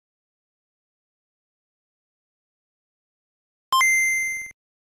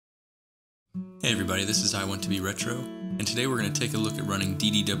Hey everybody, this is I Want to Be Retro, and today we're going to take a look at running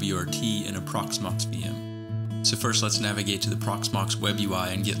DD-WRT in a Proxmox VM. So first let's navigate to the Proxmox web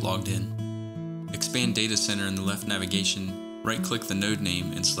UI and get logged in. Expand Data Center in the left navigation, right-click the node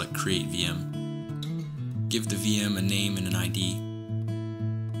name and select Create VM. Give the VM a name and an ID.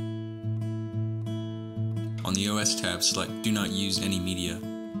 On the OS tab, select Do Not Use Any Media.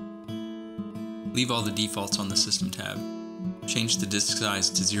 Leave all the defaults on the System tab. Change the disk size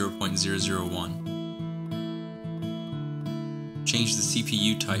to 0.001. Change the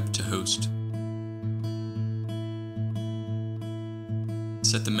CPU type to host.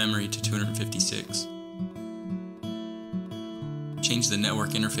 Set the memory to 256. Change the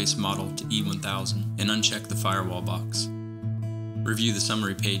network interface model to E1000 and uncheck the firewall box. Review the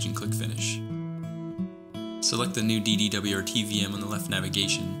summary page and click Finish. Select the new DD-WRT VM on the left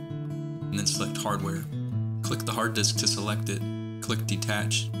navigation and then select Hardware. Click the hard disk to select it, click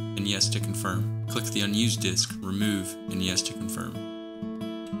Detach, and Yes to confirm. Click the unused disk, Remove, and Yes to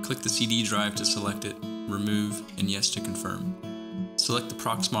confirm. Click the CD drive to select it, Remove, and Yes to confirm. Select the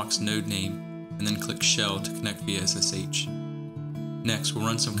Proxmox node name, and then click Shell to connect via SSH. Next, we'll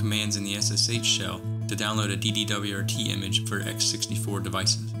run some commands in the SSH shell to download a DD-WRT image for x64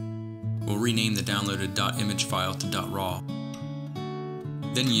 devices. We'll rename the downloaded .image file to .raw.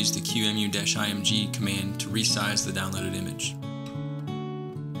 Then use the QEMU-img command to resize the downloaded image.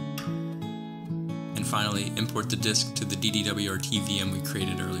 And finally, import the disk to the DD-WRT VM we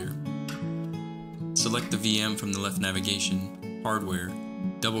created earlier. Select the VM from the left navigation, Hardware,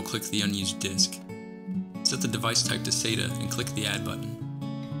 double-click the unused disk. Set the device type to SATA and click the Add button.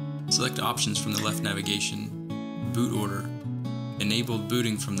 Select Options from the left navigation, Boot Order, Enabled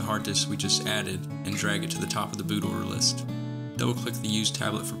booting from the hard disk we just added, and drag it to the top of the boot order list. Double-click the Use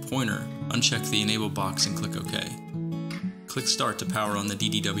tablet for pointer, uncheck the Enable box and click OK. Click Start to power on the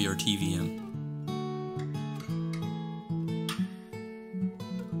DD-WRT VM.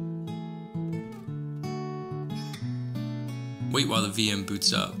 Wait while the VM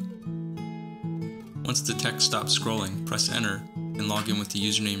boots up. Once the text stops scrolling, press Enter and log in with the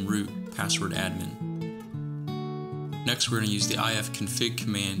username root, password admin. Next, we're going to use the ifconfig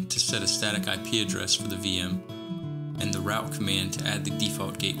command to set a static IP address for the VM, and the route command to add the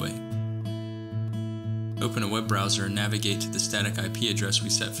default gateway. Open a web browser and navigate to the static IP address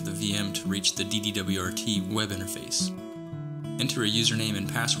we set for the VM to reach the DD-WRT web interface. Enter a username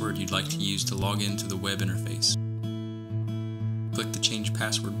and password you'd like to use to log into the web interface. Click the Change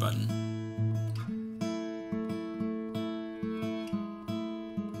Password button.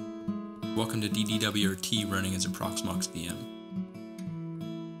 Welcome to DD-WRT running as a Proxmox VM.